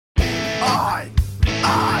I,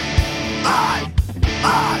 I, I,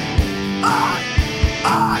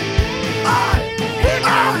 He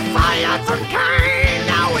got fired from Kane,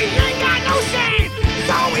 now we ain't got no shame.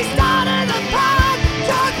 So we started a pod,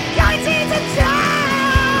 took Yates to town.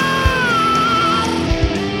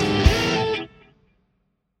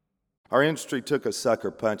 Our industry took a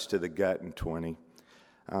sucker punch to the gut in 20.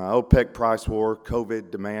 OPEC price war,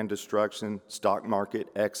 COVID demand destruction, stock market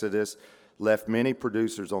exodus left many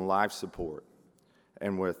producers on life support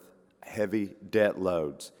and with heavy debt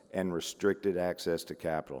loads and restricted access to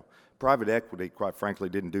capital. Private equity, quite frankly,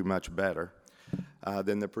 didn't do much better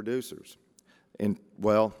than the producers.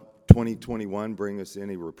 2021 bring us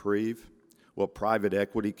any reprieve? Will private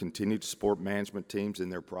equity continue to support management teams in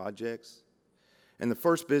their projects? In the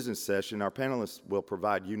first business session, our panelists will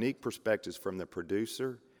provide unique perspectives from the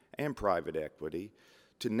producer and private equity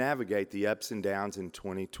to navigate the ups and downs in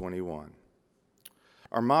 2021.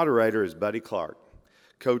 Our moderator is Buddy Clark,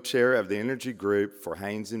 co-chair of the Energy Group for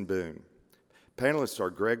Haynes & Boone. Panelists are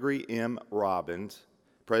Gregory M. Robbins,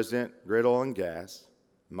 President, Grit Oil and Gas,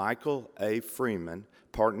 Michael A. Freeman,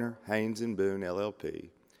 partner, Haynes & Boone, LLP,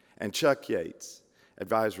 and Chuck Yates,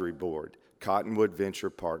 Advisory Board, Cottonwood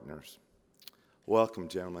Venture Partners. Welcome,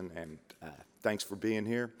 gentlemen, and thanks for being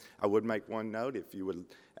here. I would make one note, if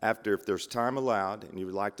there's time allowed and you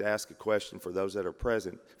would like to ask a question for those that are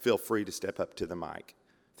present, feel free to step up to the mic.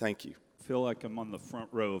 Thank you. I feel like I'm on the front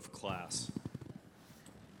row of class.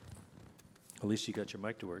 At least you got your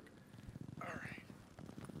mic to work. All right.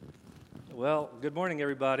 Well, good morning,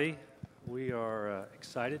 everybody. We are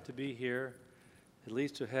excited to be here, at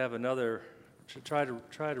least to have another, to try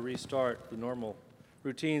to restart the normal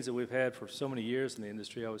routines that we've had for so many years in the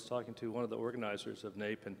industry. I was talking to one of the organizers of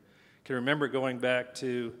NAPE and can remember going back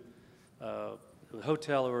to the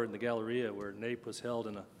hotel over in the Galleria where NAPE was held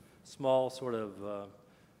in a small sort of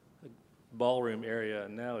ballroom area,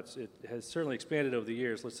 and now it has certainly expanded over the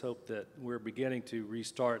years. Let's hope that we're beginning to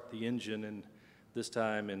restart the engine, and this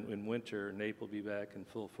time in winter, NAPE will be back in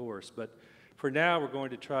full force. But for now, we're going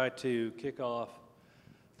to try to kick off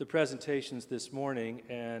the presentations this morning,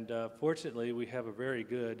 and fortunately, we have a very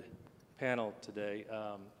good panel today.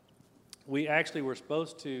 We actually were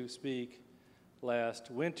supposed to speak last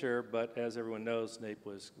winter, but as everyone knows, NAPE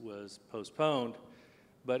was postponed.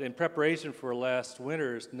 But in preparation for last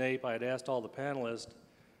winter's NAPE, I had asked all the panelists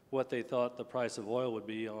what they thought the price of oil would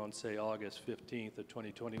be on, say, August 15th of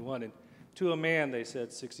 2021. And to a man, they said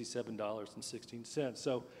 $67.16.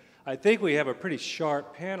 So I think we have a pretty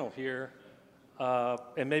sharp panel here,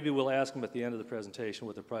 and maybe we'll ask them at the end of the presentation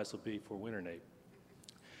what the price will be for winter NAPE.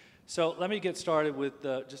 So let me get started with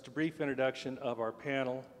just a brief introduction of our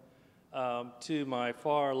panel. To my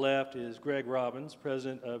far left is Greg Robbins,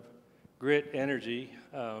 president of Grit Energy.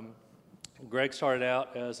 Greg started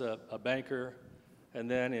out as a banker and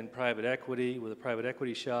then in private equity with a private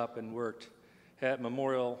equity shop and worked at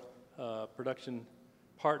Memorial Production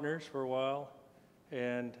Partners for a while.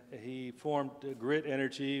 And he formed Grit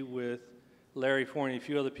Energy with Larry Forney and a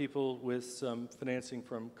few other people with some financing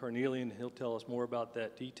from Carnelian. He'll tell us more about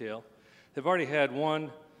that detail. They've already had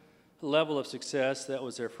one level of success. That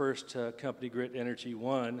was their first company, Grit Energy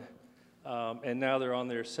 1. And now they're on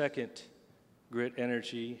their second Grit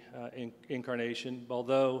Energy incarnation.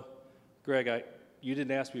 Although, Greg, you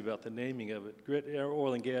didn't ask me about the naming of it. Grit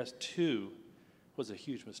Oil and Gas 2 was a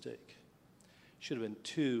huge mistake. Should have been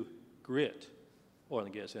 2 Grit Oil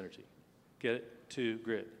and Gas Energy. Get it? 2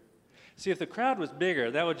 Grit. See, if the crowd was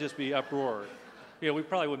bigger, that would just be uproar. We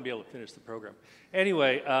probably wouldn't be able to finish the program.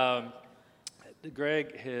 Anyway,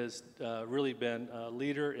 Greg has really been a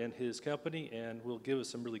leader in his company and will give us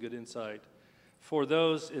some really good insight for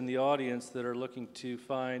those in the audience that are looking to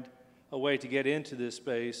find a way to get into this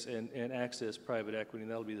space and access private equity,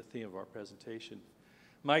 and that'll be the theme of our presentation.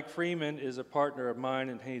 Mike Freeman is a partner of mine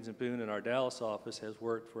in Haynes & Boone in our Dallas office, has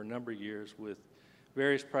worked for a number of years with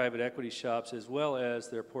various private equity shops as well as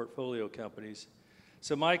their portfolio companies.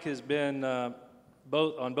 So Mike has been on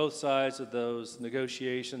both sides of those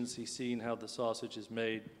negotiations. He's seen how the sausage is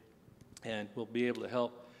made and will be able to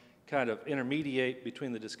help kind of intermediate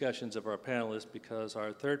between the discussions of our panelists, because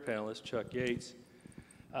our third panelist, Chuck Yates,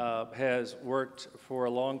 has worked for a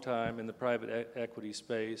long time in the private equity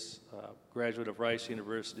space, graduate of Rice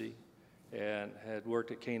University, and had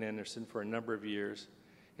worked at Kayne Anderson for a number of years,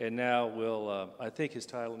 and now will, I think his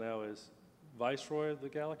title now is Viceroy of the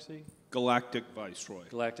Galaxy? Galactic Viceroy.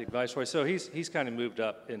 Galactic Viceroy. So he's kind of moved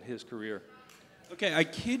up in his career. Okay, I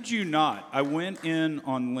kid you not. I went in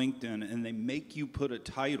on LinkedIn and they make you put a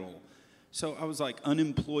title. So I was like,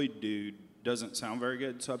 unemployed dude doesn't sound very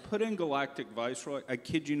good. So I put in Galactic Viceroy. I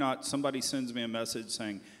kid you not, somebody sends me a message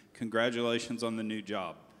saying, congratulations on the new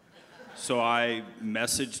job. So I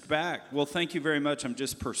messaged back, well, thank you very much. I'm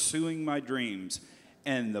just pursuing my dreams.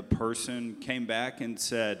 And the person came back and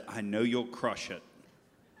said, I know you'll crush it.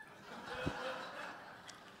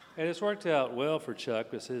 And it's worked out well for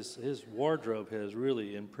Chuck because his wardrobe has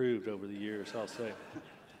really improved over the years, I'll say.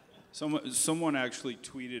 Someone actually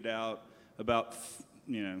tweeted out about,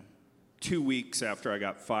 2 weeks after I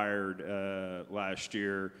got fired last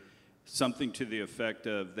year, something to the effect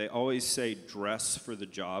of, they always say dress for the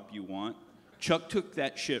job you want. Chuck took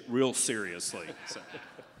that shit real seriously. So.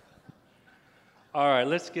 All right,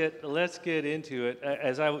 let's get into it.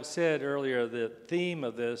 As I said earlier, the theme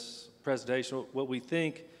of this presentation, what we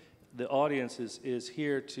think the audience is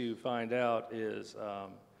here to find out is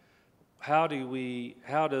how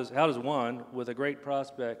does one with a great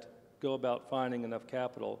prospect go about finding enough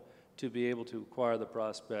capital to be able to acquire the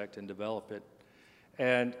prospect and develop it.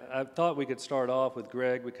 And I thought we could start off with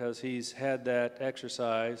Greg because he's had that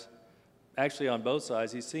exercise actually on both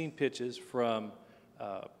sides. He's seen pitches from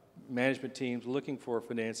management teams looking for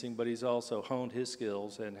financing, but he's also honed his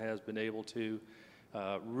skills and has been able to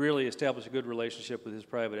really establish a good relationship with his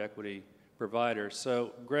private equity provider.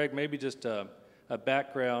 So, Greg, maybe just a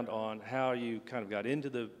background on how you kind of got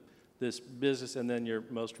into this business and then your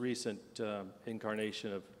most recent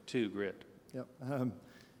incarnation of Grit. Yep.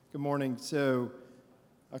 Good morning. So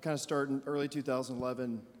I kind of started in early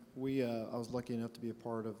 2011. I was lucky enough to be a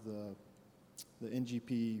part of the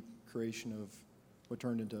NGP creation of what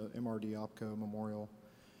turned into MRD Opco Memorial.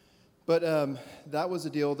 But that was a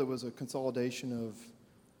deal that was a consolidation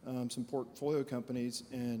of some portfolio companies.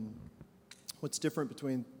 And what's different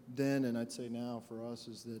between then and I'd say now for us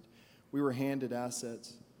is that we were handed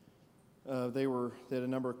assets. They had a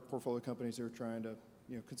number of portfolio companies they were trying to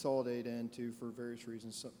consolidate into for various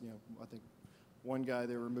reasons. So, I think one guy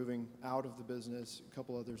they were moving out of the business. A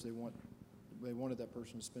couple others they wanted that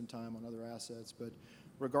person to spend time on other assets. But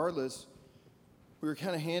regardless, we were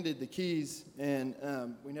kind of handed the keys, and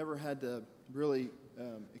we never had to really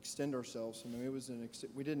extend ourselves. I mean,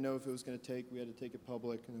 we didn't know if it was going to take. We had to take it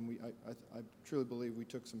public, and then I truly believe we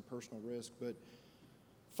took some personal risk. But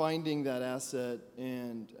finding that asset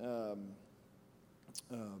and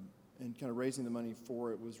kind of raising the money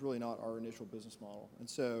for it was really not our initial business model. And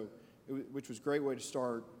so, which was a great way to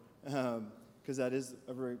start, because that is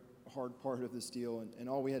a very hard part of this deal. And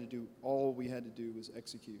all we had to do was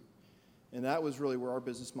execute. And that was really where our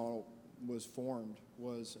business model was formed.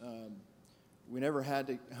 We never had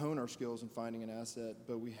to hone our skills in finding an asset,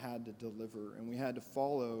 but we had to deliver, and we had to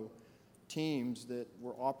follow teams that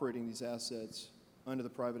were operating these assets under the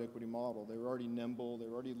private equity model. They were already nimble, they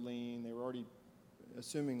were already lean, they were already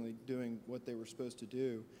assumingly doing what they were supposed to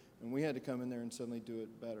do, and we had to come in there and suddenly do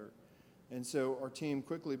it better. And so our team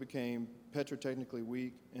quickly became petrotechnically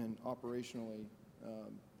weak and operationally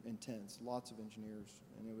intense, lots of engineers,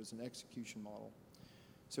 and it was an execution model.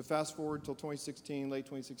 So fast forward till 2016, late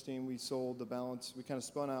 2016, we sold the balance. We kind of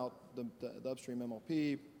spun out the upstream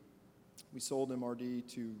MLP. We sold MRD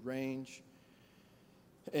to Range,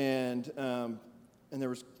 and there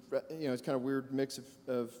was, it's kind of weird mix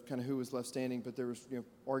of kind of who was left standing, but there was,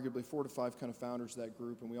 arguably 4 to 5 kind of founders of that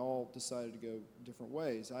group, and we all decided to go different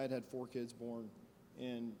ways. I had 4 kids born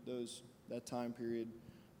in that time period,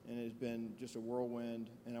 and it had been just a whirlwind,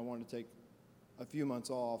 and I wanted to take a few months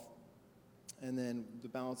off, and then the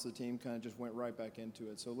balance of the team kind of just went right back into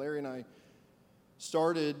it. So Larry and I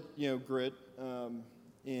started, Grit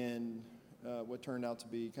in what turned out to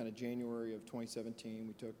be kind of January of 2017.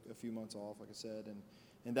 We took a few months off, like I said,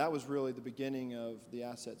 and that was really the beginning of the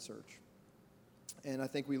asset search. And I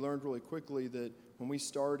think we learned really quickly that when we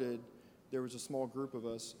started, there was a small group of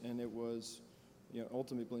us, and it was,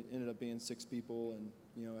 ultimately ended up being 6 people, and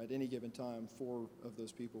at any given time, 4 of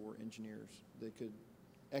those people were engineers. They could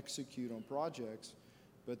execute on projects,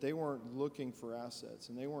 but they weren't looking for assets,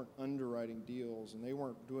 and they weren't underwriting deals, and they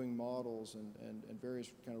weren't doing models and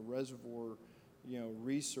various kind of reservoir,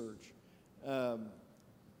 research.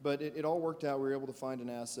 But it all worked out. We were able to find an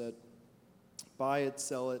asset, buy it,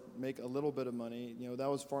 sell it, make a little bit of money. That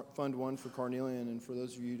was Fund 1 for Carnelian, and for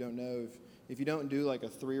those of you who don't know, if you don't do like a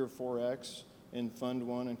 3 or 4x in Fund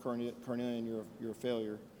 1 and Carnelian, you're a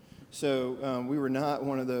failure. So we were not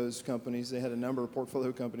one of those companies. They had a number of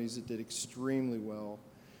portfolio companies that did extremely well.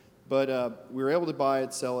 But we were able to buy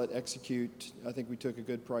it, sell it, execute. I think we took a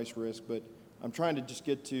good price risk, but I'm trying to just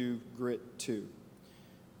get to Grit 2,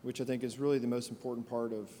 which I think is really the most important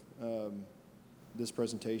part of this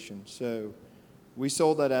presentation. So we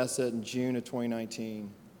sold that asset in June of 2019,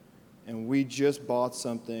 and we just bought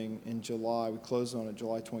something in July. We closed on it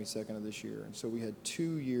July 22nd of this year, and so we had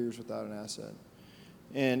 2 years without an asset.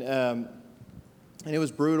 And it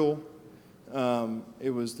was brutal.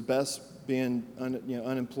 It was the best being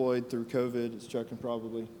unemployed through COVID, as Chuck can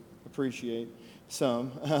probably appreciate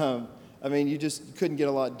some. I mean, you just couldn't get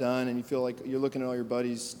a lot done, and you feel like you're looking at all your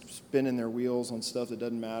buddies spinning their wheels on stuff that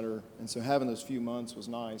doesn't matter. And so having those few months was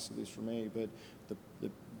nice, at least for me. But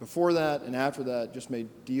before that and after that just made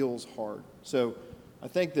deals hard. So I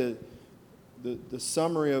think the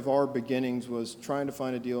summary of our beginnings was trying to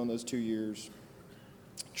find a deal in those 2 years,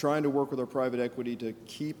 trying to work with our private equity to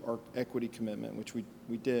keep our equity commitment, which we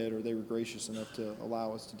did, or they were gracious enough to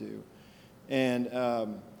allow us to do.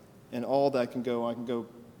 And all that can go, I can go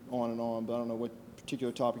on and on, but I don't know what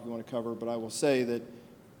particular topic you want to cover, but I will say that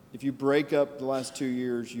if you break up the last 2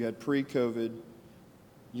 years, you had pre-COVID,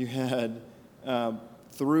 you had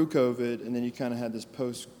through COVID, and then you kind of had this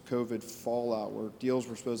post-COVID fallout where deals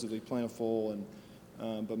were supposed to be plentiful,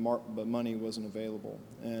 and but money wasn't available.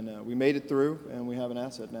 And we made it through, and we have an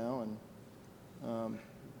asset now, and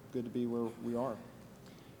good to be where we are.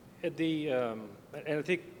 And I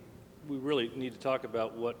think we really need to talk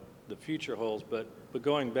about what the future holds, but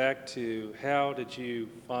going back to how did you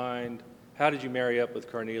marry up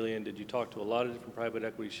with Carnelian? Did you talk to a lot of different private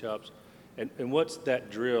equity shops? And what's that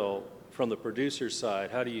drill from the producer's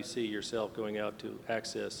side? How do you see yourself going out to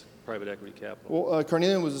access private equity capital? Well,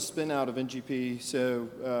 Carnelian was a spin out of NGP.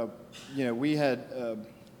 So, we had,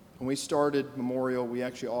 when we started Memorial, we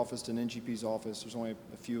actually officed in NGP's office. There's only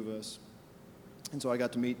a few of us. And so I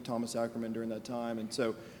got to meet Thomas Ackerman during that time. And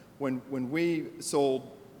so when we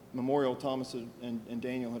sold Memorial, Thomas and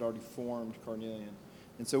Daniel had already formed Carnelian.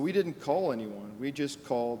 And so we didn't call anyone. We just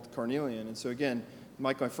called Carnelian. And so again,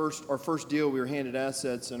 Mike, our first deal, we were handed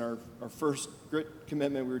assets, and our first grit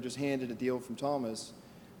commitment, we were just handed a deal from Thomas.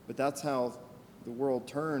 But that's how the world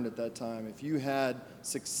turned at that time. If you had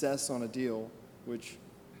success on a deal, which,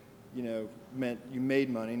 meant you made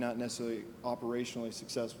money, not necessarily operationally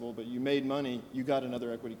successful, but you made money, you got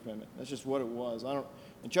another equity commitment. That's just what it was.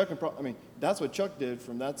 And Chuck that's what Chuck did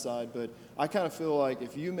from that side, but I kind of feel like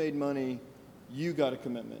if you made money, you got a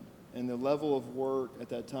commitment. And the level of work at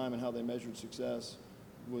that time and how they measured success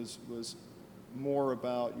was more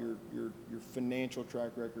about your financial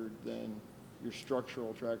track record than your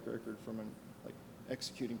structural track record from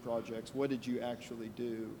executing projects. What did you actually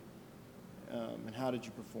do, and how did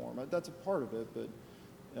you perform? That's a part of it, but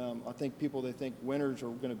I think they think winners are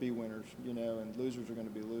going to be winners, and losers are going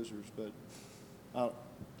to be losers. But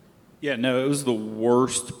yeah, no, it was the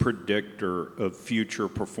worst predictor of future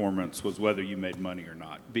performance was whether you made money or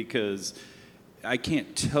not, because I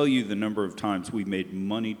can't tell you the number of times we made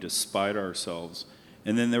money despite ourselves,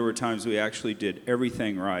 and then there were times we actually did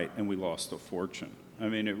everything right and we lost a fortune. I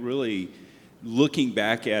mean, it really, looking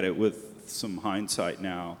back at it with some hindsight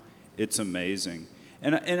now, it's amazing.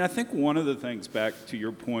 And I think one of the things, back to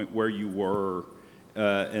your point where you were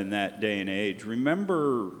in that day and age,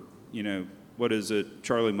 remember, what is it?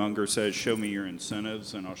 Charlie Munger says, show me your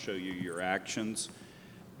incentives and I'll show you your actions.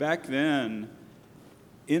 Back then,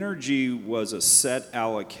 energy was a set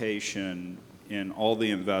allocation in all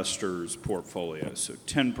the investors' portfolios, so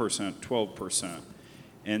 10%, 12%.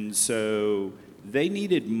 And so they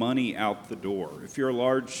needed money out the door. If you're a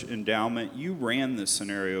large endowment, you ran this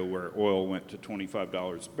scenario where oil went to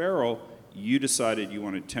 $25 a barrel, you decided you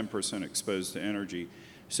wanted 10% exposed to energy.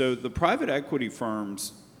 So the private equity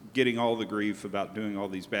firms getting all the grief about doing all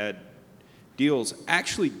these bad deals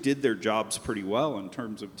actually did their jobs pretty well in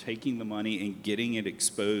terms of taking the money and getting it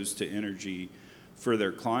exposed to energy for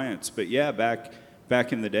their clients. But yeah, back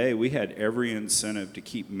in the day, we had every incentive to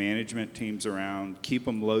keep management teams around, keep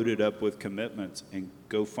them loaded up with commitments, and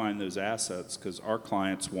go find those assets, because our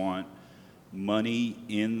clients want money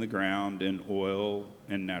in the ground in oil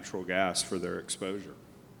and natural gas for their exposure.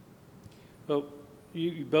 Well,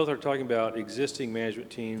 you both are talking about existing management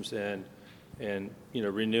teams and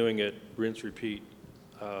renewing it, rinse, repeat.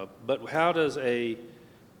 But how does a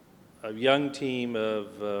young team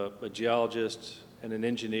of a geologist and an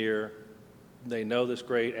engineer, they know this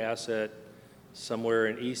great asset somewhere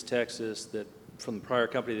in East Texas that from the prior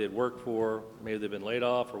company they'd worked for, maybe they've been laid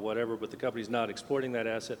off or whatever, but the company's not exploiting that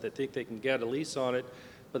asset. They think they can get a lease on it,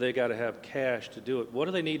 but they got to have cash to do it. What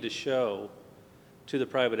do they need to show to the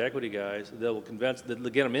private equity guys that will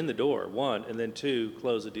get them in the door, one, and then two,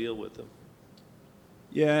 close a deal with them?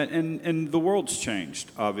 Yeah, and the world's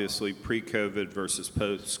changed, obviously, pre-COVID versus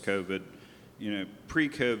post-COVID.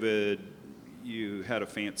 Pre-COVID, you had a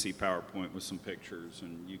fancy PowerPoint with some pictures,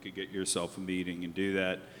 and you could get yourself a meeting and do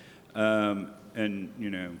that.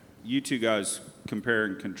 You two guys compare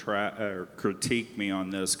and critique me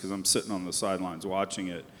on this because I'm sitting on the sidelines watching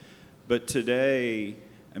it. But today,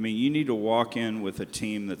 I mean, you need to walk in with a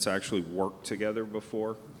team that's actually worked together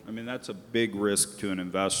before. I mean, that's a big risk to an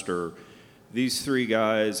investor. These three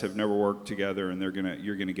guys have never worked together, and you're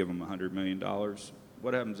gonna give them $100 million.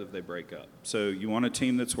 What happens if they break up? So you want a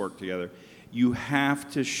team that's worked together. You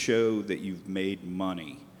have to show that you've made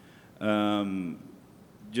money.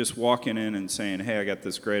 Just walking in and saying, hey, I got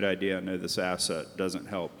this great idea, I know this asset, doesn't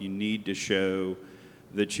help. You need to show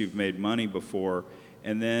that you've made money before.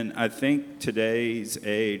 And then I think today's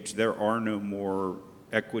age, there are no more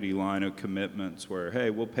equity line of commitments where, hey,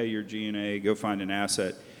 we'll pay your G&A, go find an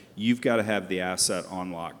asset. You've got to have the asset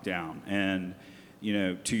on lockdown. And, you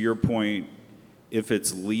know, to your point, if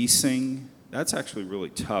it's leasing, that's actually really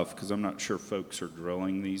tough because I'm not sure folks are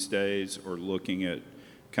drilling these days or looking at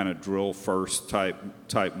kind of drill first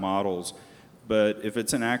type models. But if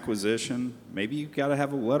it's an acquisition, maybe you've got to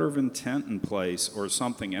have a letter of intent in place or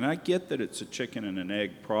something. And I get that it's a chicken and an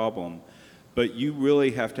egg problem, but you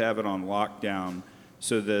really have to have it on lockdown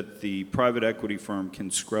so that the private equity firm can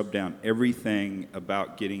scrub down everything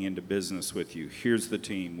about getting into business with you. Here's the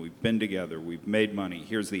team, we've been together, we've made money,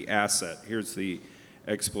 here's the asset, here's the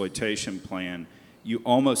exploitation plan. You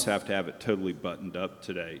almost have to have it totally buttoned up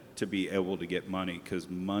today to be able to get money because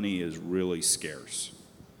money is really scarce.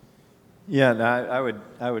 Yeah, no,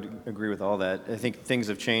 I would agree with all that. I think things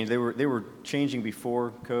have changed. They were changing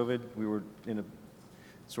before COVID. We were in a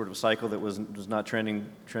sort of a cycle that was not trending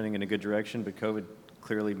in a good direction, but COVID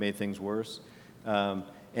clearly made things worse.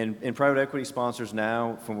 And private equity sponsors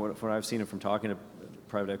now, from what I've seen and from talking to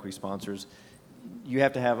private equity sponsors, you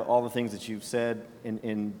have to have all the things that you've said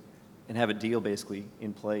and have a deal basically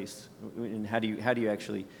in place. And how do you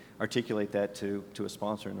actually articulate that to a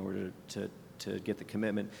sponsor in order to get the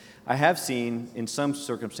commitment? I have seen in some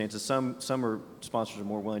circumstances, some sponsors are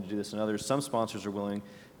more willing to do this than others. Some sponsors are willing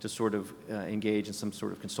to sort of engage in some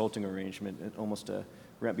sort of consulting arrangement, almost a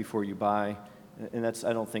rent before you buy. And that's,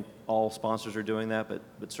 I don't think all sponsors are doing that,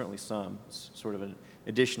 but certainly some. It's sort of an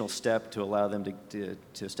additional step to allow them to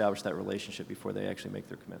establish that relationship before they actually make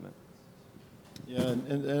their commitment. Yeah,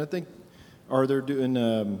 and I think, are they doing,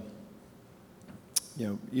 you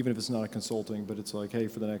know, even if it's not a consulting, but it's like, hey,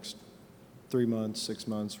 for the next 3 months, 6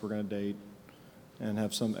 months, we're going to date and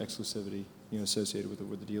have some exclusivity, you know, associated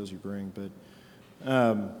with the deals you bring. But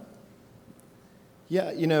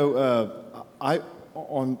yeah, you know,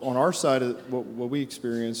 on our side of what we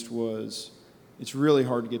experienced was it's really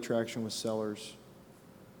hard to get traction with sellers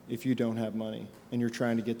if you don't have money and you're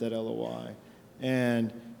trying to get that LOI,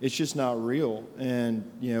 and it's just not real. And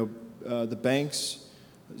you know, the banks,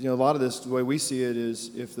 you know, a lot of this, the way we see it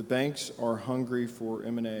is if the banks are hungry for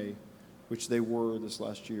M&A, which they were this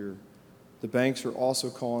last year, the banks are also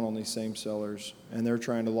calling on these same sellers, and they're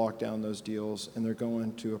trying to lock down those deals, and they're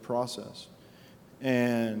going to a process.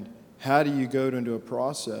 And how do you go into a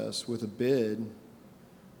process with a bid,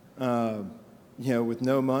 you know, with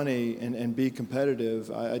no money and be competitive?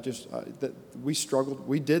 We struggled.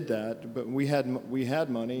 We did that, but we had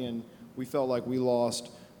money, and we felt like we lost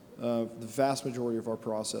the vast majority of our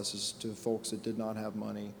processes to folks that did not have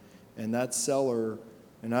money. And that seller,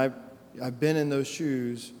 and I've been in those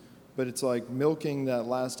shoes, but it's like milking that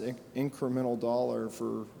last incremental dollar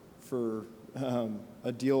for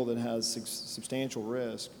a deal that has substantial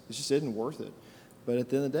risk. It just isn't worth it. But at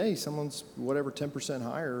the end of the day, someone's whatever 10%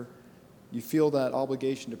 higher, you feel that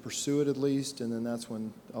obligation to pursue it at least, and then that's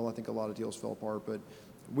when I think a lot of deals fell apart. But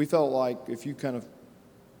we felt like if you kind of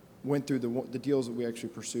went through the deals that we actually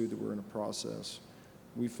pursued that were in a process,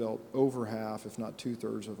 we felt over half, if not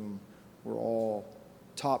 2/3 of them, were all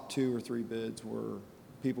top 2 or 3 bids were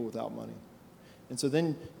people without money. And so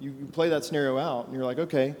then you play that scenario out, and you're like,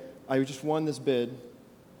 okay, I just won this bid,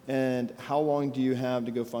 and how long do you have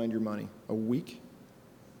to go find your money? A week?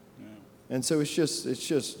 Yeah. And so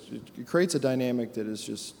it creates a dynamic that is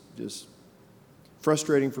just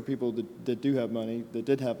frustrating for people that do have money, that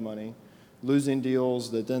did have money, losing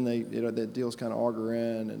deals that then that deals kind of auger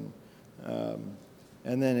in,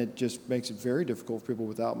 and then it just makes it very difficult for people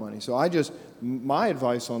without money. So my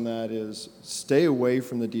advice on that is stay away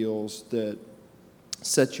from the deals that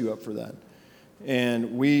set you up for that.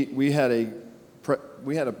 And we had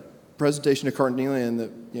a presentation to Carnelian that,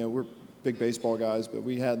 you know, we're big baseball guys, but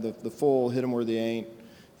we had the full hit 'em where they ain't,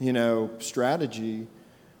 you know, strategy,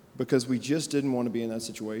 because we just didn't want to be in that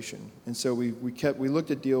situation. And so we looked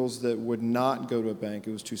at deals that would not go to a bank.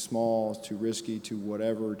 It was too small, too risky, too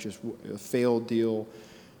whatever, just a failed deal.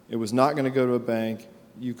 It was not going to go to a bank.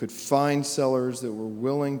 You could find sellers that were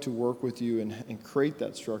willing to work with you and create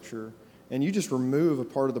that structure. And you just remove a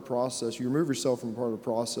part of the process. You remove yourself from a part of the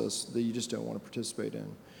process that you just don't want to participate in.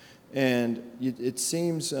 And it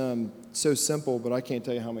seems so simple, but I can't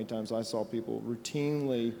tell you how many times I saw people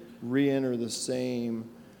routinely re-enter the same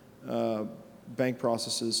bank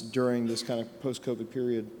processes during this kind of post-COVID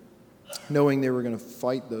period, knowing they were going to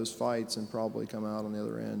fight those fights and probably come out on the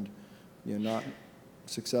other end, not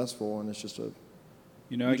successful. And it's just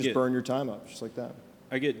you just burn your time up just like that.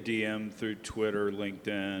 I get DM'd through Twitter,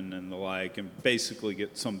 LinkedIn, and the like, and basically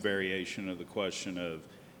get some variation of the question of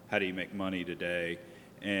how do you make money today?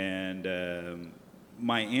 And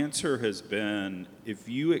my answer has been, if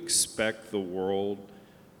you expect the world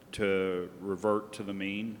to revert to the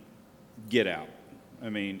mean, get out. I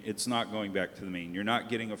mean, it's not going back to the mean. You're not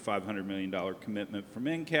getting a $500 million commitment from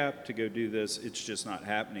NCAP to go do this. It's just not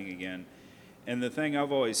happening again. And the thing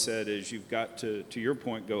I've always said is you've got to your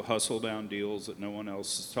point, go hustle down deals that no one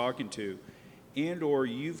else is talking to, and or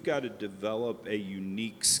you've got to develop a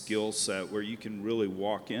unique skill set where you can really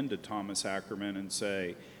walk into Thomas Ackerman and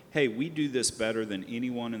say, hey, we do this better than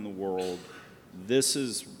anyone in the world. This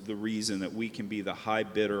is the reason that we can be the high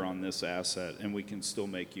bidder on this asset and we can still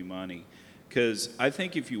make you money. Because I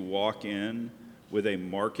think if you walk in with a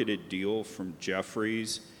marketed deal from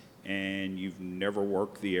Jeffries and you've never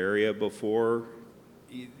worked the area before,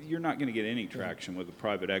 you're not going to get any traction with a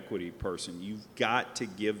private equity person. You've got to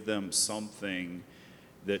give them something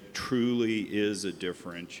that truly is a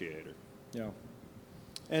differentiator. Yeah.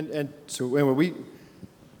 And so anyway,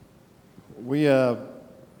 we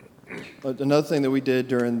another thing that we did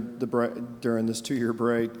during this 2-year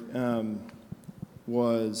break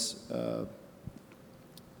was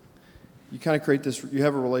you kind of create this. You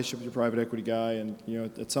have a relationship with your private equity guy, and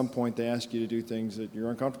at some point they ask you to do things that you're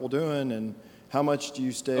uncomfortable doing, and how much do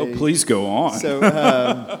you stay? Oh, please go on. So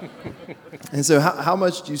how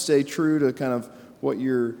much do you stay true to kind of what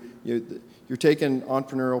you're taking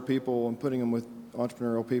entrepreneurial people and putting them with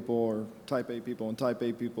entrepreneurial people, or type A people and type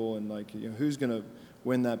A people, and who's going to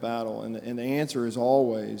win that battle? And the answer is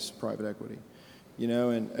always private equity,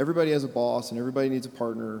 and everybody has a boss and everybody needs a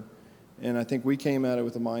partner. And I think we came at it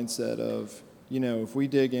with a mindset of, if we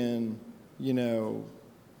dig in, what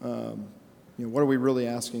are we really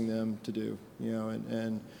asking them to do?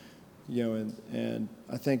 And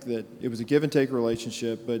I think that it was a give and take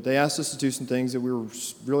relationship, but they asked us to do some things that we were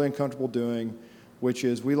really uncomfortable doing, which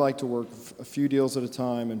is we like to work a few deals at a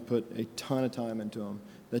time and put a ton of time into them.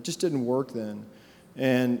 That just didn't work then.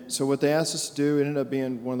 And so what they asked us to do ended up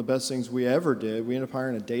being one of the best things we ever did. We ended up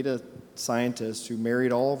hiring a data scientist who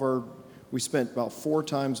married we spent about 4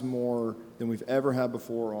 times more than we've ever had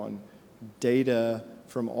before on data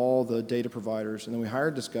from all the data providers. And then we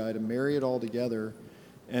hired this guy to marry it all together.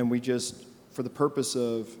 And we just, for the purpose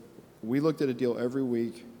of, we looked at a deal every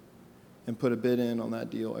week and put a bid in on that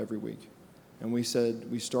deal every week. And we said,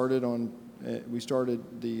 we started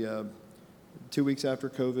the 2 weeks after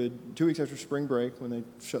COVID, 2 weeks after spring break when they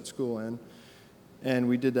shut school in. And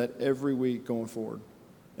we did that every week going forward.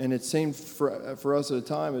 And it seemed for us at the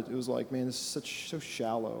time, it was like, man, this is so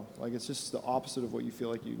shallow. Like, it's just the opposite of what you feel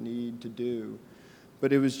like you need to do.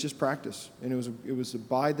 But it was just practice. And it was to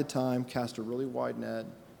bide the time, cast a really wide net.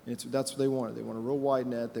 And that's what they wanted. They wanted a real wide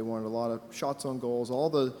net. They wanted a lot of shots on goals, all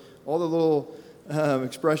the little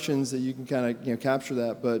expressions that you can kind of capture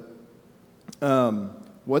that. But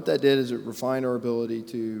what that did is it refined our ability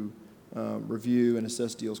to review and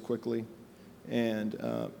assess deals quickly and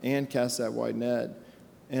cast that wide net.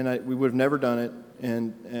 And we would have never done it,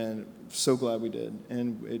 and so glad we did.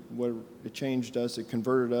 And it changed us. It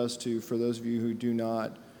converted us to, for those of you who do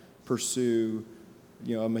not pursue,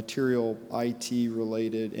 a material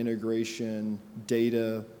IT-related integration,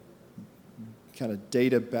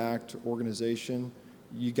 data-backed organization,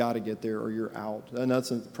 you got to get there or you're out. And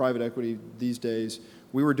that's in private equity these days.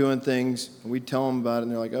 We were doing things, and we'd tell them about it,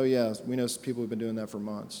 and they're like, oh, yeah, we know some people who've been doing that for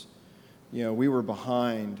months. We were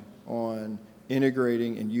behind on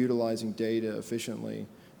integrating and utilizing data efficiently,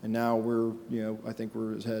 and now I think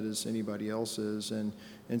we're as ahead as anybody else is. And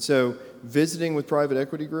so visiting with private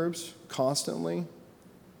equity groups constantly,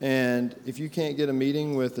 and if you can't get a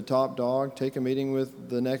meeting with the top dog, take a meeting with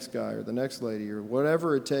the next guy or the next lady or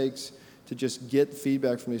whatever it takes to just get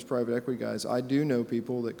feedback from these private equity guys. I do know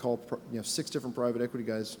people that call 6 different private equity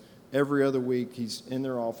guys every other week. He's in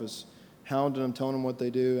their office, hounding them, telling them what they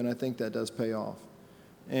do, and I think that does pay off.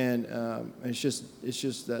 And it's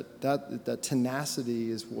just that tenacity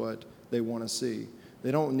is what they want to see.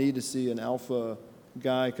 They don't need to see an alpha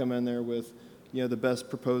guy come in there with the best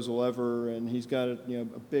proposal ever, and he's got a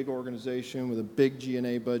big organization with a big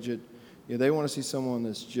G&A budget. They want to see someone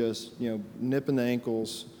that's just nipping the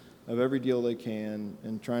ankles of every deal they can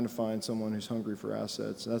and trying to find someone who's hungry for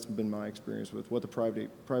assets. That's been my experience with what the private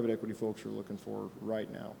equity folks are looking for right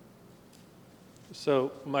now.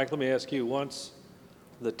 So, Mike, let me ask you, once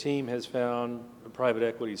the team has found a private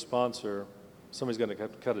equity sponsor, somebody's going to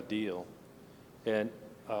have to cut a deal. And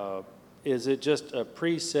is it just a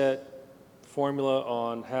preset formula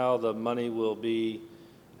on how the money will be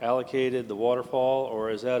allocated, the waterfall, or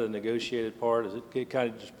is that a negotiated part? It kind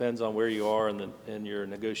of depends on where you are in your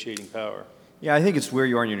negotiating power. Yeah, I think it's where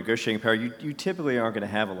you are in your negotiating power. You typically aren't going to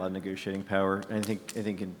have a lot of negotiating power. I think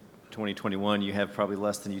in 2021 you have probably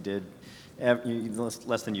less than you did,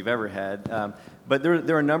 less than you've ever had. But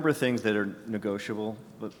there are a number of things that are negotiable.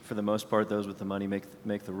 But for the most part, those with the money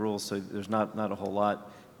make the rules. So there's not a whole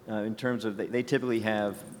lot in terms of they typically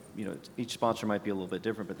have. Each sponsor might be a little bit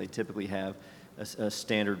different, but they typically have a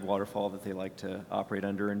standard waterfall that they like to operate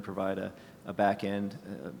under and provide a back end,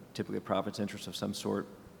 typically a profits interest of some sort,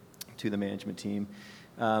 to the management team.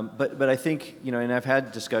 But I think, and I've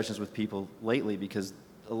had discussions with people lately because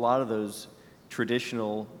a lot of those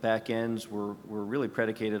traditional back ends were really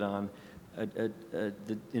predicated on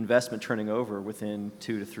the investment turning over within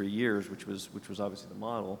 2 to 3 years, which was obviously the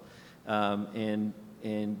model, and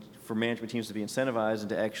for management teams to be incentivized and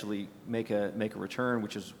to actually make a return,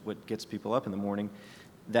 which is what gets people up in the morning,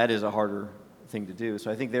 that is a harder thing to do. So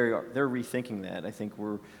I think they're rethinking that. I think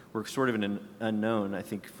we're sort of in an unknown. I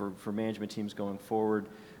think for management teams going forward,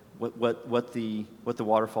 what the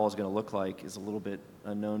waterfall is going to look like is a little bit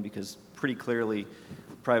unknown because pretty clearly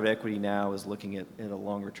private equity now is looking at a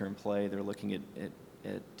longer term play. They're looking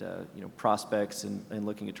at prospects and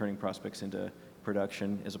looking at turning prospects into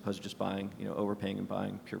production as opposed to just buying, overpaying and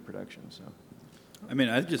buying pure production. So, I mean,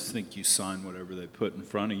 I just think you sign whatever they put in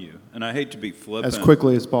front of you, and I hate to be flippant. As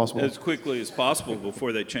quickly as possible. As quickly as possible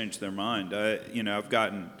before they change their mind. I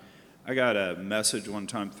got a message one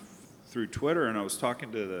time through Twitter, and I was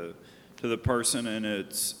talking to the person, and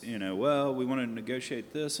it's well, we want to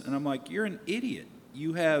negotiate this, and I'm like, you're an idiot.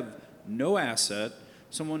 You have no asset.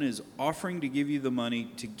 Someone is offering to give you the money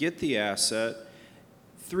to get the asset.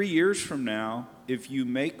 3 years from now, if you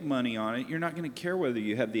make money on it, you're not going to care whether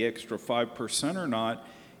you have the extra 5% or not.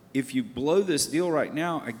 If you blow this deal right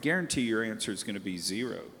now, I guarantee your answer is going to be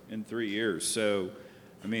 0 in 3 years. So,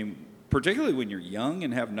 I mean, particularly when you're young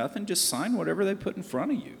and have nothing, just sign whatever they put in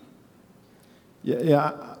front of you.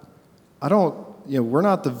 Yeah. I don't. We're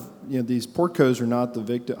not the. These portcos are not the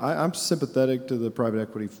victim. I'm sympathetic to the private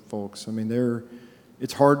equity folks. I mean,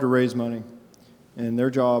 it's hard to raise money, and their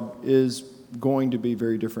job is going to be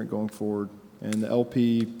very different going forward, and the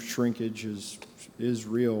LP shrinkage is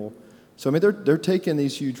real. So I mean, they're taking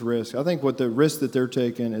these huge risks. I think what the risk that they're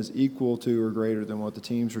taking is equal to or greater than what the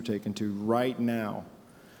teams are taking to right now.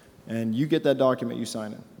 And you get that document, you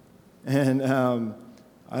sign it. And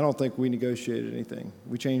I don't think we negotiated anything.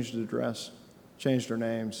 We changed the address, changed our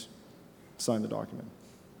names, signed the document,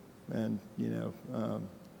 and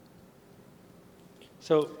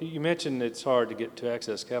So you mentioned it's hard to get to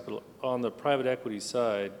access capital. On the private equity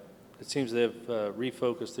side, it seems they've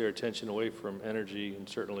refocused their attention away from energy and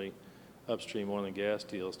certainly upstream oil and gas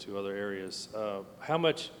deals to other areas. How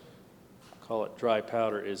much, call it dry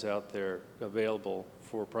powder, is out there available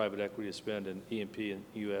for private equity to spend in E&P in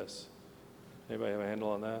the U.S.? Anybody have a handle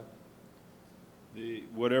on that?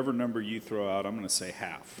 Whatever number you throw out, I'm going to say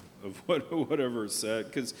half of whatever is said.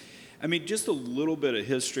 Because, I mean, just a little bit of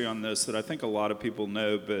history on this that I think a lot of people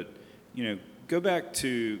know, but, go back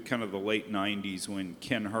to kind of the late 90s when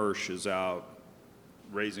Ken Hirsch is out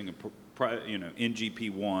raising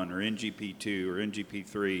NGP1 or NGP2 or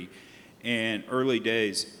NGP3, and early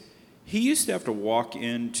days, he used to have to walk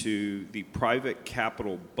into the private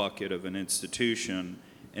capital bucket of an institution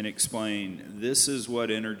and explain, this is what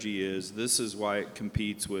energy is, this is why it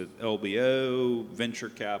competes with LBO, venture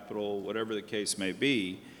capital, whatever the case may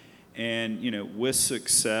be. And, with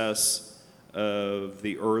success of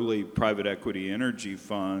the early private equity energy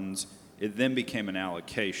funds, it then became an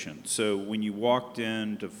allocation. So when you walked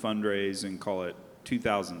in to fundraise in, call it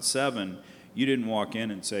 2007, you didn't walk in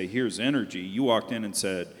and say, here's energy. You walked in and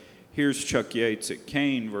said, here's Chuck Yates at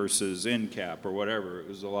Kane versus NCAP or whatever. It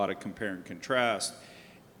was a lot of compare and contrast.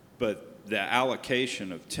 But the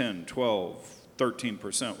allocation of 10, 12,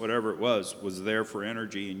 13%, whatever it was there for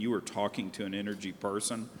energy, and you were talking to an energy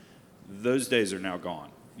person. Those days are now gone.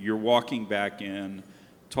 You're walking back in,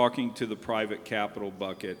 talking to the private capital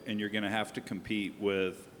bucket, and you're going to have to compete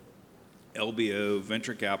with LBO,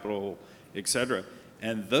 venture capital, et cetera.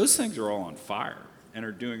 And those things are all on fire and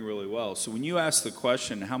are doing really well. So when you ask the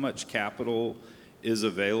question, how much capital is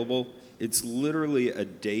available, it's literally a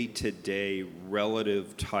day-to-day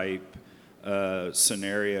relative type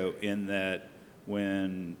scenario in that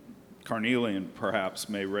when Carnelian perhaps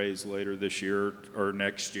may raise later this year or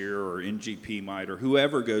next year, or NGP might, or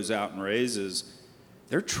whoever goes out and raises,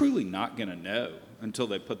 they're truly not going to know until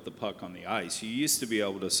they put the puck on the ice. You used to be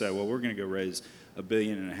able to say, well, we're going to go raise $1.5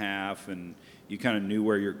 billion, and you kind of knew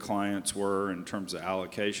where your clients were in terms of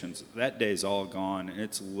allocations. That day's all gone, and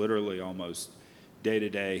it's literally almost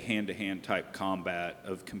day-to-day, hand-to-hand type combat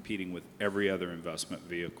of competing with every other investment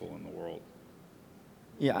vehicle in the world.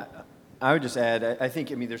 Yeah, I would just add, I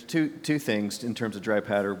think, I mean, there's two things in terms of dry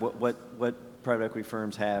powder. What private equity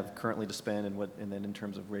firms have currently to spend, and then in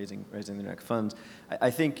terms of raising their next funds.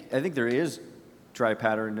 I think there is dry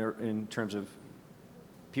powder in terms of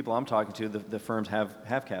people I'm talking to. The firms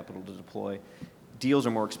have capital to deploy. Deals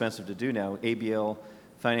are more expensive to do now. ABL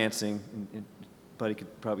financing, and Buddy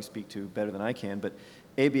could probably speak to better than I can, but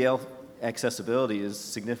ABL accessibility is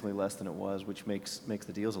significantly less than it was, which makes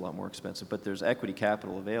the deals a lot more expensive. But there's equity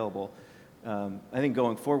capital available. I think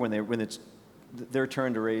going forward, when it's their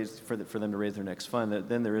turn to raise for them to raise their next fund,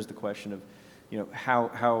 then there is the question of,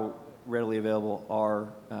 how readily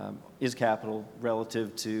available is capital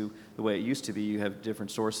relative to the way it used to be. You have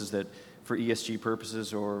different sources that, for ESG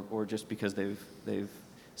purposes, or just because they've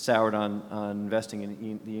soured on investing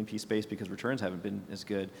in the E&P space because returns haven't been as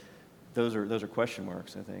good. Those are question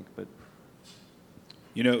marks, I think. But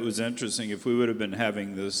it was interesting. If we would have been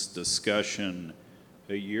having this discussion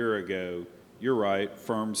a year ago, you're right,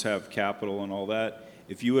 firms have capital and all that.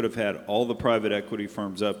 If you would have had all the private equity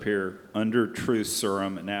firms up here under truth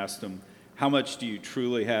serum and asked them, how much do you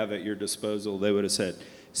truly have at your disposal? They would have said,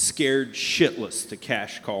 scared shitless to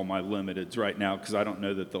cash call my limiteds right now because I don't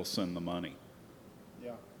know that they'll send the money.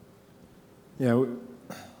 Yeah,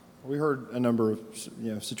 we heard a number of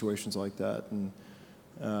situations like that, and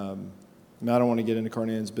I don't want to get into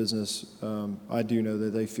Carnan's business. I do know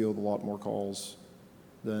that they field a lot more calls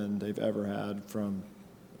than they've ever had from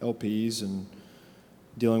LPs and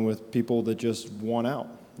dealing with people that just want out.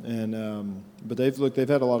 And but they've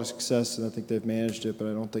had a lot of success, and I think they've managed it. But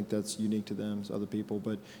I don't think that's unique to them, it's other people.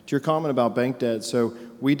 But to your comment about bank debt, so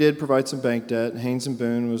we did provide some bank debt. Haynes and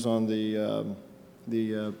Boone was on the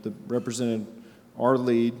represented our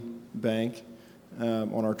lead bank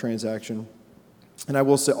on our transaction. And I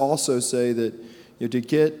will also say that to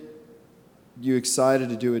get you excited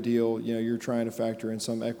to do a deal, you're trying to factor in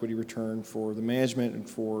some equity return for the management and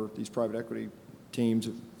for these private equity teams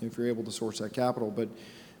if you're able to source that capital. But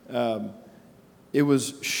it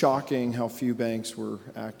was shocking how few banks were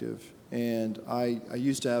active. And I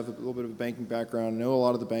used to have a little bit of a banking background. I know a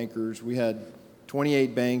lot of the bankers. We had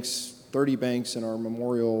 28 banks, 30 banks in our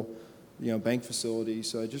Memorial, bank facility.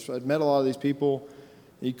 So I'd met a lot of these people.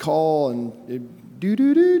 You call and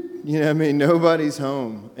nobody's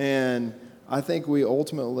home. And I think we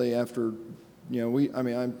ultimately, after,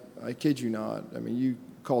 I kid you not. You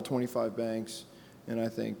call 25 banks, and I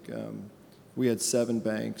think we had 7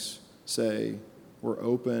 banks say, we're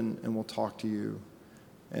open and we'll talk to you.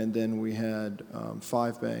 And then we had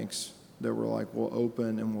 5 banks that were like, we'll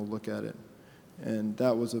open and we'll look at it. And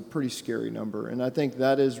that was a pretty scary number. And I think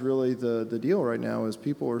that is really the deal right now, is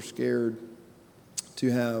people are scared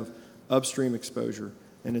to have upstream exposure.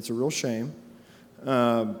 And it's a real shame.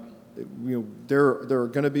 There are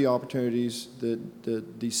going to be opportunities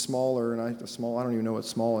that the smaller, and I don't even know what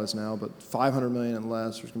small is now, but $500 million and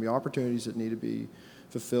less, there's going to be opportunities that need to be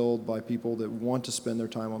fulfilled by people that want to spend their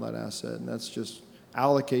time on that asset. And that's just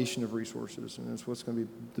allocation of resources. And it's what's going to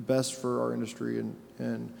be the best for our industry.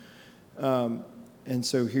 And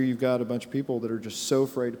so here you've got a bunch of people that are just so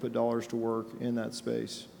afraid to put dollars to work in that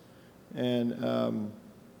space. And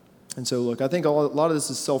so, look, I think a lot of this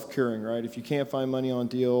is self-curing, right? If you can't find money on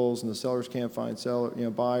deals and the sellers can't find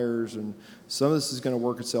buyers, and some of this is going to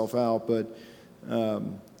work itself out, but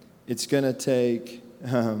it's going to take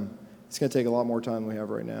a lot more time than we have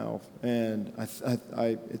right now. And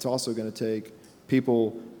it's also going to take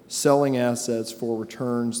people selling assets for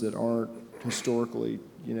returns that aren't historically,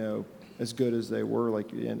 as good as they were,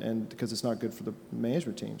 and because it's not good for the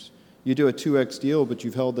management teams. You do a 2x deal, but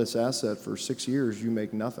you've held this asset for 6 years, you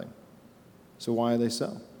make nothing. So why do they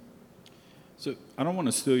sell? So I don't want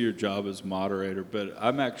to steal your job as moderator, but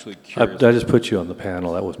I'm actually curious. I just put you on the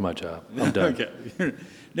panel. That was my job. I'm done. Okay.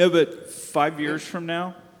 No, but 5 years from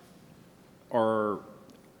now, are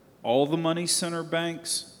all the money center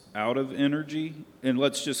banks out of energy? And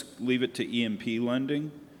let's just leave it to E&P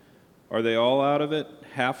lending. Are they all out of it?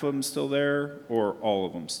 Half of them still there, or all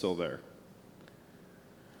of them still there?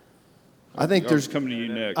 I think there's coming to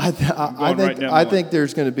you, Nick. I think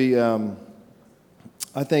there's going to be.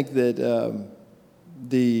 I think that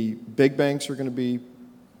the big banks are going to be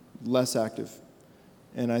less active,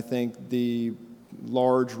 and I think the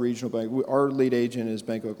large regional bank. Our lead agent is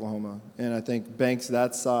Bank of Oklahoma, and I think banks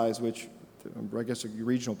that size, which I guess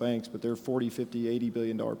regional banks, but they're 40, 50, 80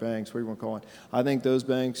 billion dollar banks, whatever you want to call it. I think those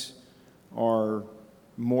banks are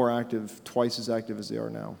more active, twice as active as they are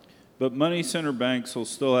now. But money center banks will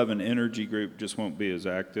still have an energy group, just won't be as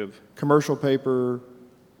active. Commercial paper,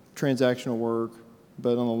 transactional work,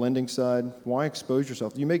 but on the lending side, why expose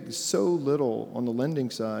yourself? You make so little on the lending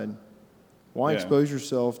side. Why Yeah. expose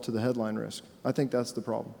yourself to the headline risk? I think that's the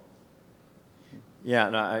problem. Yeah,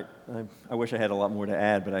 no, I wish I had a lot more to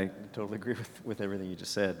add, but I totally agree with everything you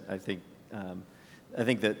just said. I think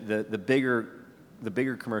that the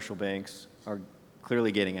bigger commercial banks are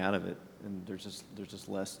clearly getting out of it, and there's just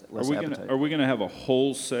less appetite. Are we going to have a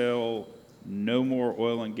wholesale, no more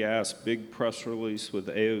oil and gas, big press release with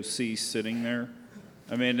AOC sitting there?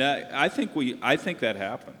 I mean, I think that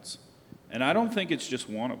happens, and I don't think it's just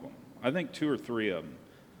one of them. I think 2 or 3 of them.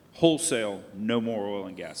 Wholesale, no more oil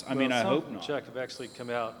and gas. I mean, I hope not. Chuck, have actually come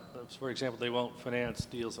out. For example, they won't finance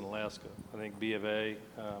deals in Alaska. I think B of A,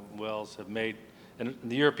 Wells have made, and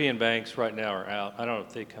the European banks right now are out. I don't know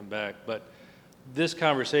if they come back, but this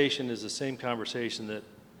conversation is the same conversation that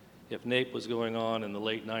if NAPE was going on in the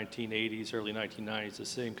late 1980s, early 1990s, the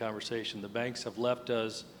same conversation. The banks have left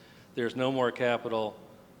us. There's no more capital.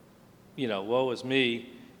 Woe is me.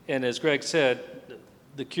 And as Greg said,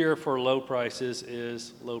 the cure for low prices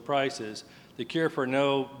is low prices. The cure for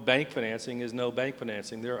no bank financing is no bank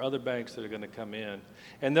financing. There are other banks that are going to come in,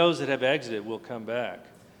 and those that have exited will come back.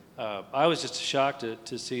 I was just shocked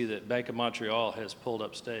to see that Bank of Montreal has pulled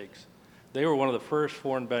up stakes. They were one of the first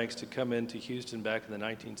foreign banks to come into Houston back in the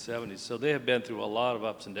 1970s, so they have been through a lot of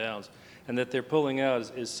ups and downs, and that they're pulling out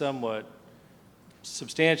is somewhat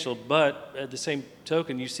substantial, but at the same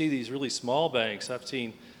token, you see these really small banks. I've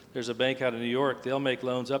seen there's a bank out in New York, they'll make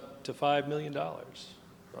loans up to $5 million.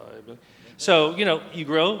 So, you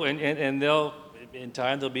grow, and they'll, in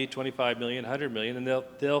time, they'll be 25 million, 100 million, and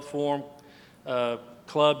they'll form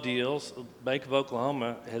club deals. Bank of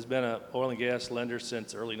Oklahoma has been an oil and gas lender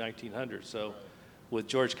since the early 1900s. So with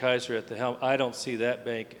George Kaiser at the helm, I don't see that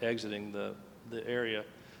bank exiting the area.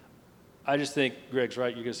 I just think Greg's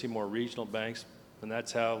right. You're going to see more regional banks, and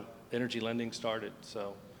that's how energy lending started.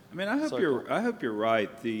 So, I mean, I hope you're right.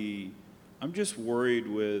 I'm just worried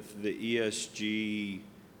with the ESG,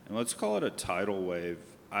 and let's call it a tidal wave.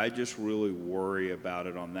 I just really worry about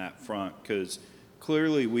it on that front because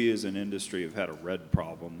clearly we as an industry have had a red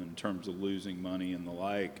problem in terms of losing money and the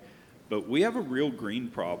like, but we have a real green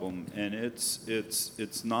problem, and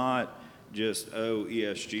it's not just,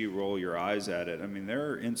 ESG, roll your eyes at it. I mean,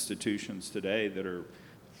 there are institutions today that are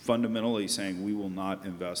fundamentally saying we will not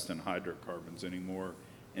invest in hydrocarbons anymore,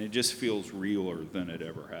 and it just feels realer than it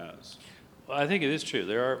ever has. Well, I think it is true.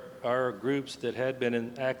 There are groups that had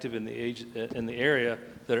been active in the area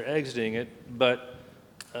that are exiting it, but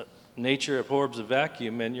nature abhors a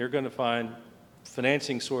vacuum, and you're going to find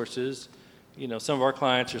financing sources. Some of our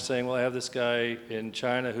clients are saying, well, I have this guy in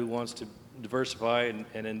China who wants to diversify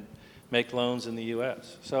and make loans in the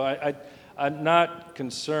U.S. So I'm not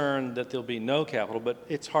concerned that there'll be no capital, but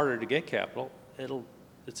it's harder to get capital.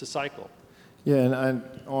 It's a cycle. Yeah, and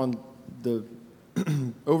on the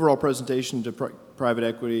overall presentation to private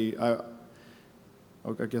equity, I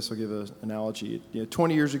guess I'll give an analogy.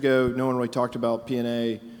 20 years ago, no one really talked about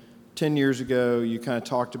P&A. 10 years ago, you kind of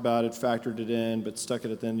talked about it, factored it in, but stuck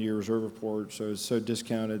it at the end of your reserve report, so it was so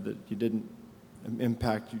discounted that you didn't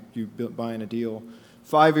impact you buying a deal.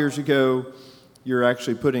 5 years ago, you're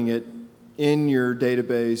actually putting it in your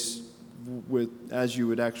database as you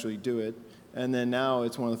would actually do it. And then now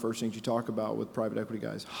it's one of the first things you talk about with private equity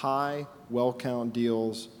guys. High, well-count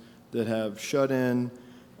deals that have shut in,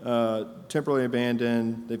 temporarily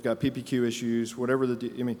abandoned, they've got PPQ issues, whatever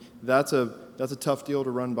that's a tough deal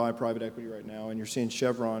to run by private equity right now. And you're seeing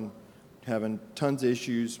Chevron having tons of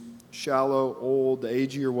issues, shallow, old, the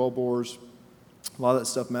age of your wellbores, a lot of that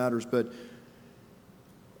stuff matters. But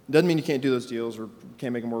it doesn't mean you can't do those deals or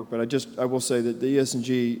can't make them work. But I will say that the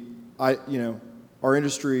ESG, our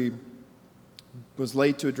industry was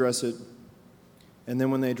late to address it, and then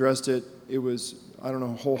when they addressed it, it was,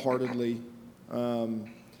 wholeheartedly.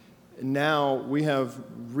 Now we have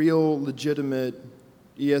real legitimate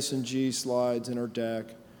ESG slides in our deck.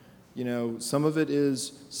 Some of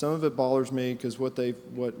it bothers me because what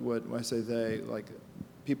I say they, like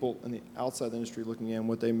people in the outside the industry looking in,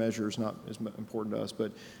 what they measure is not as important to us,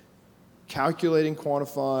 but calculating,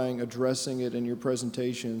 quantifying, addressing it in your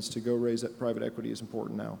presentations to go raise that private equity is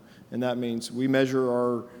important now. And that means we measure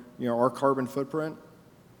our carbon footprint,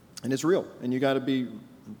 and it's real. And you got to be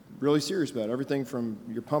really serious about it. Everything from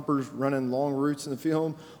your pumpers running long routes in the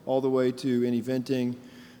field all the way to any venting.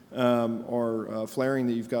 or flaring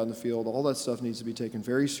that you've got in the field, all that stuff needs to be taken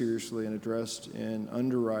very seriously and addressed in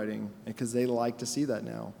underwriting, because they like to see that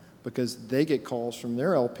now, because they get calls from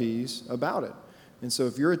their LPs about it. And so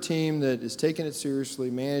if you're a team that is taking it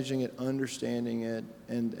seriously, managing it, understanding it,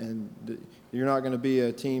 you're not going to be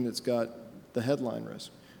a team that's got the headline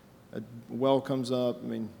risk. A well comes up, I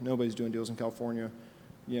mean, nobody's doing deals in California,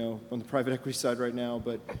 on the private equity side right now,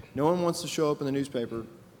 but no one wants to show up in the newspaper,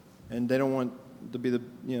 and they don't want to be the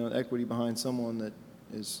equity behind someone that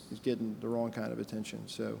is getting the wrong kind of attention.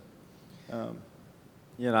 So, I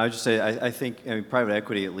would just say I think private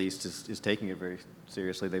equity at least is taking it very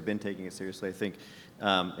seriously. They've been taking it seriously. I think,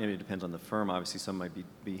 and it depends on the firm. Obviously, some might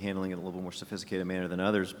be handling it in a little bit more sophisticated manner than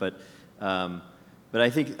others, but I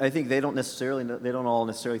think they don't all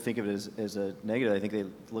necessarily think of it as a negative. I think they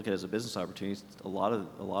look at it as a business opportunity. A lot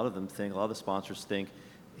of them think, a lot of the sponsors think,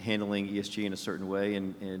 handling ESG in a certain way,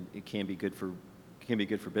 and it can be good for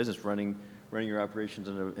business. Running your operations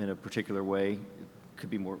in a particular way could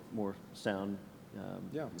be more sound.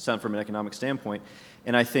 Sound from an economic standpoint.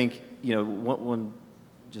 And I think, one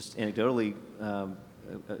just anecdotally, a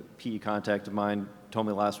PE contact of mine told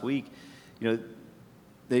me last week,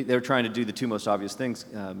 they're trying to do the two most obvious things,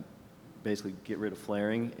 basically get rid of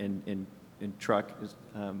flaring and truck,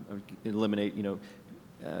 eliminate,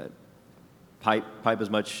 pipe as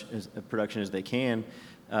much as production as they can.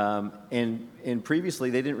 And previously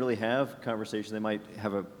they didn't really have conversation. They might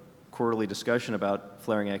have a quarterly discussion about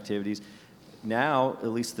flaring activities. Now, at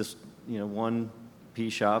least this, one PE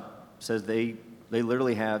shop says they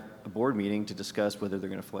literally have a board meeting to discuss whether they're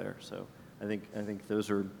going to flare. So I think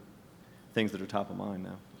those are things that are top of mind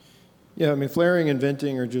now. Yeah, I mean, flaring and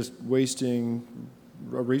venting are just wasting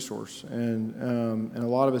a resource, and a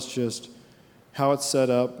lot of it's just how it's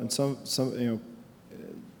set up, and some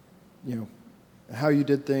how you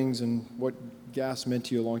did things and what gas meant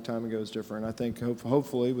to you a long time ago is different. I think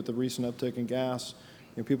hopefully with the recent uptick in gas,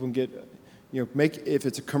 people can get. If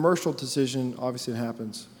it's a commercial decision, obviously it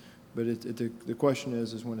happens, but the question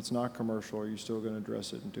is when it's not commercial, are you still going to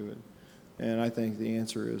address it and do it? And I think the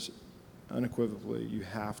answer is unequivocally, you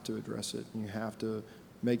have to address it, and you have to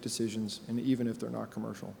make decisions, and even if they're not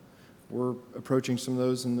commercial. We're approaching some of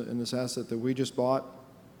those in this asset that we just bought.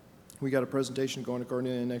 We got a presentation going to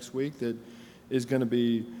Gardenia next week that is going to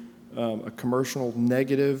be a commercial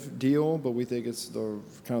negative deal, but we think it's the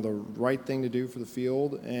kind of the right thing to do for the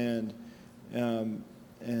field, and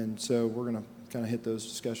so we're going to kind of hit those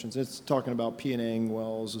discussions. It's talking about P&Aing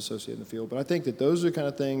wells associated in the field, but I think that those are the kind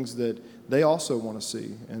of things that they also want to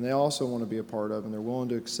see, and they also want to be a part of, and they're willing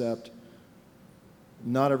to accept.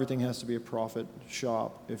 Not everything has to be a profit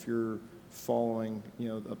shop if you're following,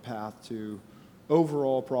 a path to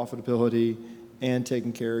overall profitability and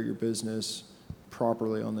taking care of your business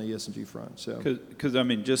properly on the ESG front. So, because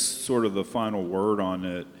just sort of the final word on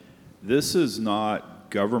it, this is not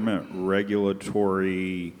government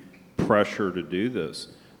regulatory pressure to do this.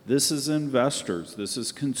 This is investors. This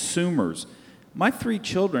is consumers. My 3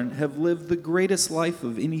 children have lived the greatest life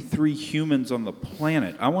of any 3 humans on the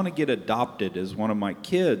planet. I want to get adopted as one of my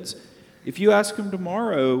kids. If you ask them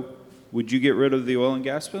tomorrow, would you get rid of the oil and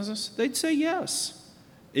gas business? They'd say yes.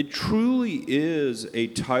 It truly is a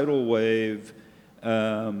tidal wave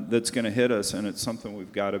that's going to hit us, and it's something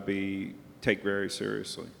we've got to take very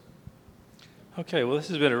seriously. Okay, well, this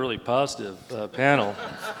has been a really positive panel.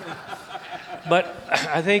 But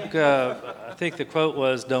I think the quote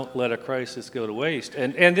was, "Don't let a crisis go to waste."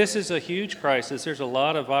 And this is a huge crisis. There's a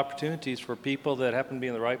lot of opportunities for people that happen to be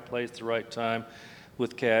in the right place at the right time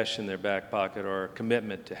with cash in their back pocket or a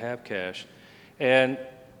commitment to have cash. And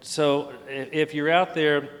so if you're out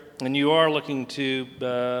there and you are looking to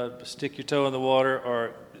stick your toe in the water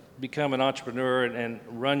or become an entrepreneur and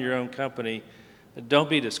run your own company, don't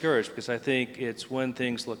be discouraged, because I think it's when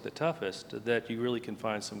things look the toughest that you really can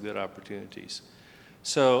find some good opportunities.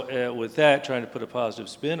 So with that, trying to put a positive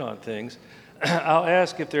spin on things, I'll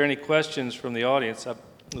ask if there are any questions from the audience.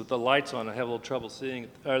 With the lights on, I have a little trouble seeing.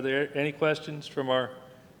 Are there any questions from our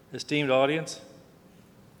esteemed audience?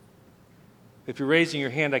 If you're raising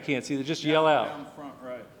your hand, I can't see. Just yell out. Down front,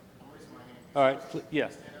 right. All right,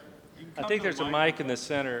 yes. I think there's a mic in the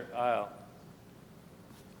center aisle.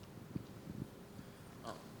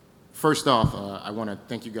 First off, I want to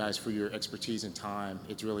thank you guys for your expertise and time.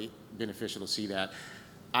 It's really beneficial to see that.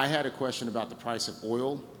 I had a question about the price of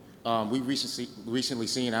oil. We recently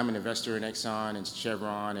seen, I'm an investor in Exxon and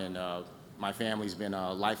Chevron, and my family's been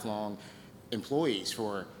lifelong employees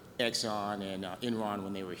for Exxon and Enron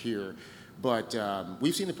when they were here. But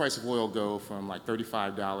we've seen the price of oil go from like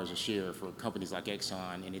 $35 a share for companies like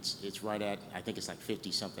Exxon, and it's right at, I think it's like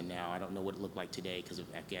 50 something now. I don't know what it looked like today because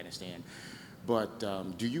of Afghanistan. But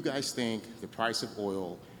do you guys think the price of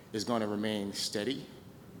oil is going to remain steady?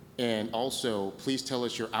 And also, please tell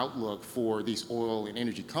us your outlook for these oil and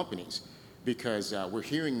energy companies, because we're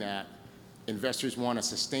hearing that investors want a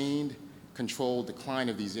sustained, controlled decline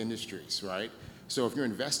of these industries, right? So if you're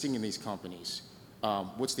investing in these companies,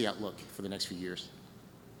 what's the outlook for the next few years?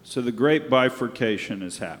 So the great bifurcation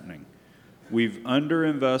is happening. We've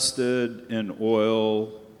underinvested in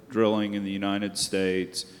oil drilling in the United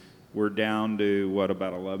States. We're down to,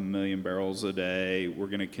 about 11 million barrels a day. We're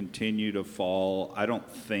going to continue to fall. I don't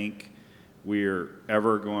think we're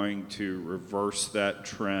ever going to reverse that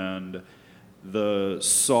trend. The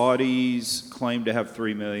Saudis claim to have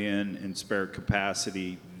 3 million in spare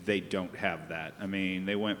capacity. They don't have that. I mean,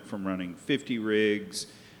 they went from running 50 rigs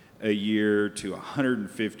a year to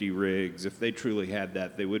 150 rigs. If they truly had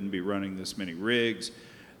that, they wouldn't be running this many rigs.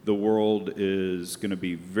 The world is going to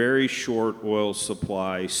be very short oil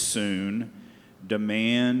supply soon.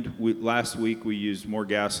 Demand, last week we used more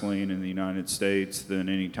gasoline in the United States than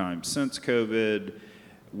any time since COVID.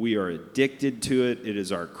 We are addicted to it. It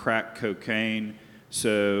is our crack cocaine.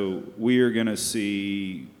 So we are going to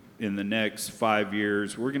see, in the next 5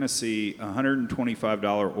 years, we're going to see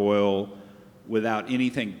 $125 oil without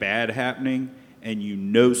anything bad happening, and you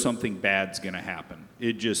know something bad's going to happen.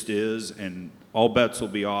 It just is, and all bets will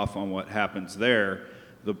be off on what happens there.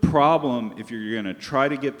 The problem, if you're going to try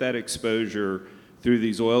to get that exposure through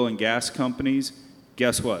these oil and gas companies,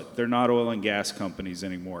 guess what? They're not oil and gas companies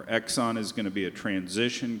anymore. Exxon is going to be a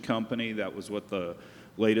transition company. That was what the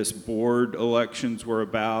latest board elections were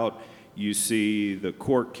about. You see the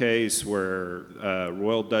court case where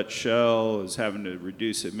Royal Dutch Shell is having to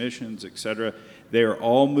reduce emissions, et cetera. They are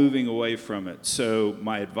all moving away from it. So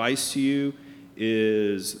my advice to you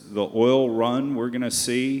is the oil run we're going to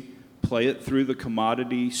see, play it through the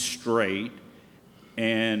commodity straight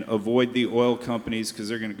and avoid the oil companies, because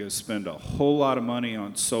they're going to go spend a whole lot of money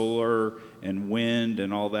on solar and wind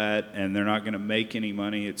and all that, and they're not going to make any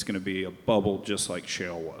money. It's going to be a bubble just like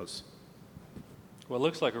shale was. Well, it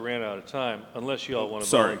looks like we ran out of time, unless you all want to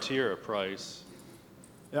Sorry. volunteer a price.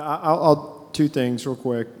 Yeah, I'll two things real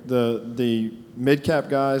quick. The mid-cap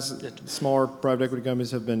guys, smaller private equity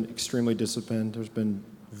companies have been extremely disciplined. There's been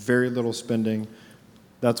very little spending.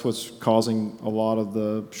 That's what's causing a lot of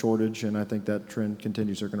the shortage, and I think that trend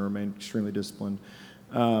continues. They're going to remain extremely disciplined.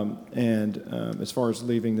 As far as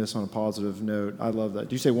leaving this on a positive note, I love that.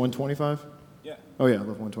 Do you say 125? Yeah. Oh yeah, I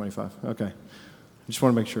love 125. Okay, I just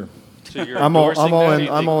want to make sure. So you're I'm all endorsing that, or in.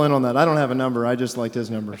 you I'm think- all in on that. I don't have a number. I just liked his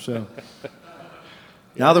number. So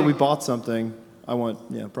now that we bought something, I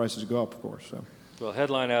want prices to go up, of course. So Well,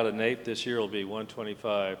 headline out of NAPE this year will be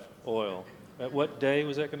 125 oil. At what day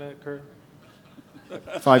was that going to occur?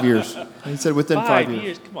 5 years. He said within 5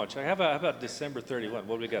 years. Come on, Chuck. How about December 31?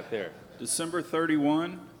 What do we got there? December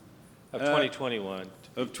 31 Of 2021.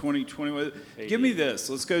 of 2021. Give me this.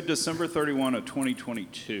 Let's go December 31 of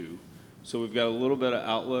 2022. So we've got a little bit of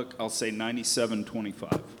outlook. I'll say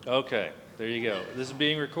 97.25. Okay, there you go. This is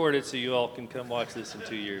being recorded, so you all can come watch this in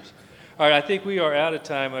 2 years. All right, I think we are out of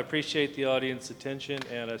time. I appreciate the audience attention,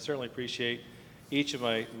 and I certainly appreciate each of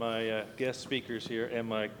my guest speakers here and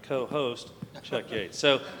my co-host, Chuck Yates.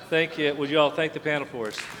 So thank you. Would you all thank the panel for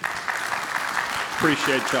us?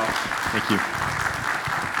 Appreciate y'all. Thank you.